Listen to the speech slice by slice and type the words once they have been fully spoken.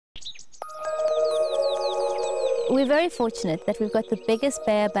We're very fortunate that we've got the biggest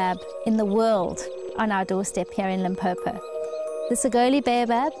baobab in the world on our doorstep here in Limpopo. The Sagole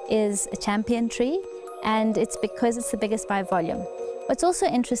Baobab is a champion tree, and it's because it's the biggest by volume. What's also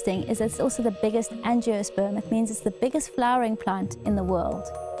interesting is it's also the biggest angiosperm. It means it's the biggest flowering plant in the world.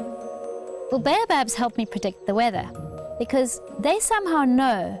 Well, baobabs help me predict the weather because they somehow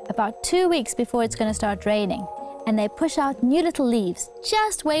know about 2 weeks before it's going to start raining, and they push out new little leaves,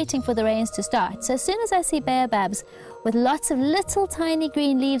 just waiting for the rains to start. So as soon as I see baobabs with lots of little tiny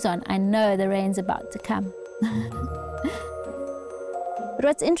green leaves on, I know the rain's about to come. But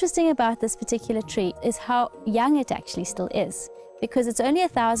what's interesting about this particular tree is how young it actually still is, because it's only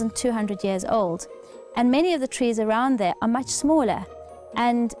 1,200 years old, and many of the trees around there are much smaller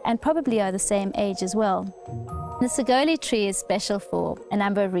and probably are the same age as well. The Sagole tree is special for a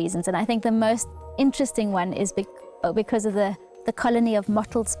number of reasons, and I think the most interesting one is because of the colony of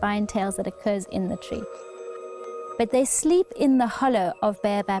mottled spinetails that occurs in the tree. But they sleep in the hollow of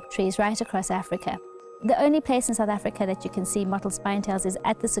baobab trees right across Africa. The only place in South Africa that you can see mottled spinetails is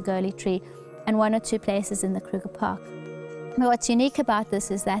at the Sagole tree and 1 or 2 places in the Kruger Park. But what's unique about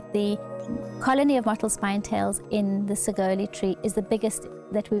this is that the colony of mottled spinetails in the Sagole tree is the biggest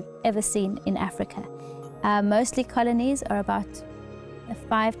that we've ever seen in Africa. Mostly colonies are about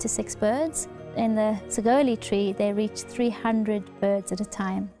 5 to 6 birds. In the Sagole tree, they reach 300 birds at a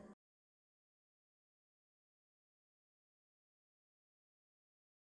time.